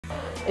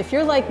If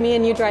you're like me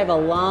and you drive a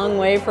long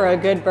way for a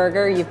good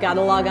burger, you've got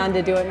to log on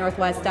to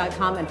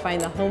doitnorthwest.com and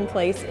find the home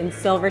place in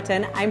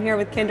Silverton. I'm here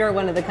with Kendra,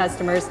 one of the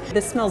customers.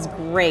 This smells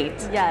great.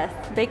 Yes,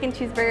 bacon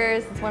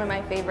cheeseburgers is one of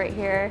my favorite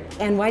here.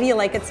 And why do you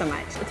like it so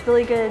much? It's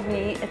really good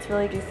meat, it's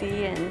really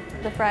juicy, and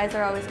the fries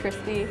are always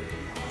crispy.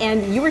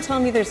 And you were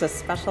telling me there's a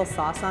special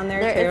sauce on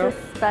there too? There is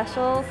a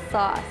special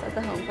sauce at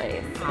the home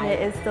place, and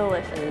it is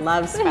delicious.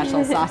 Love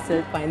special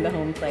sauces. Find the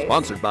home place.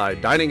 Sponsored by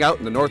Dining Out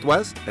in the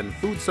Northwest and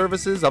Food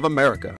Services of America.